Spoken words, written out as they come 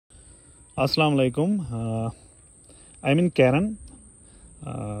Assalamu alaikum. I'm in Karen.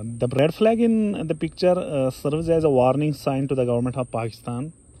 The red flag in the picture serves as a warning sign to the government of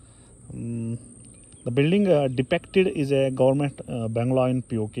Pakistan. The building depicted is a government bungalow in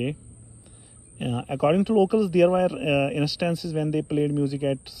POK. According to locals, there were instances when they played music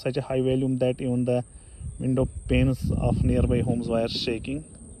at such a high volume that even the window panes of nearby homes were shaking.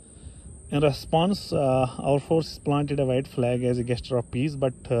 In response, our forces planted a white flag as a gesture of peace,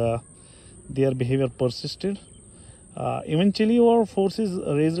 but their behavior persisted. Eventually, our forces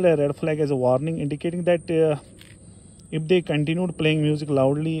raised a red flag as a warning, indicating that if they continued playing music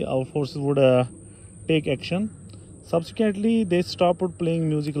loudly, our forces would take action. Subsequently, they stopped playing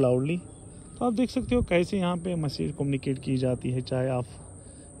music loudly. तो आप देख सकते हो कैसे यहाँ पे message communicate की जाती है। चाहे आप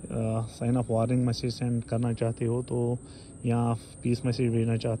sign of warning message send करना चाहते हो तो या पीस मैसेज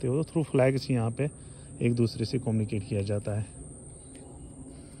भेजना चाहते हो तो थ्रू फ्लैग्स यहाँ पे एक दूसरे से कम्युनिकेट किया जाता है।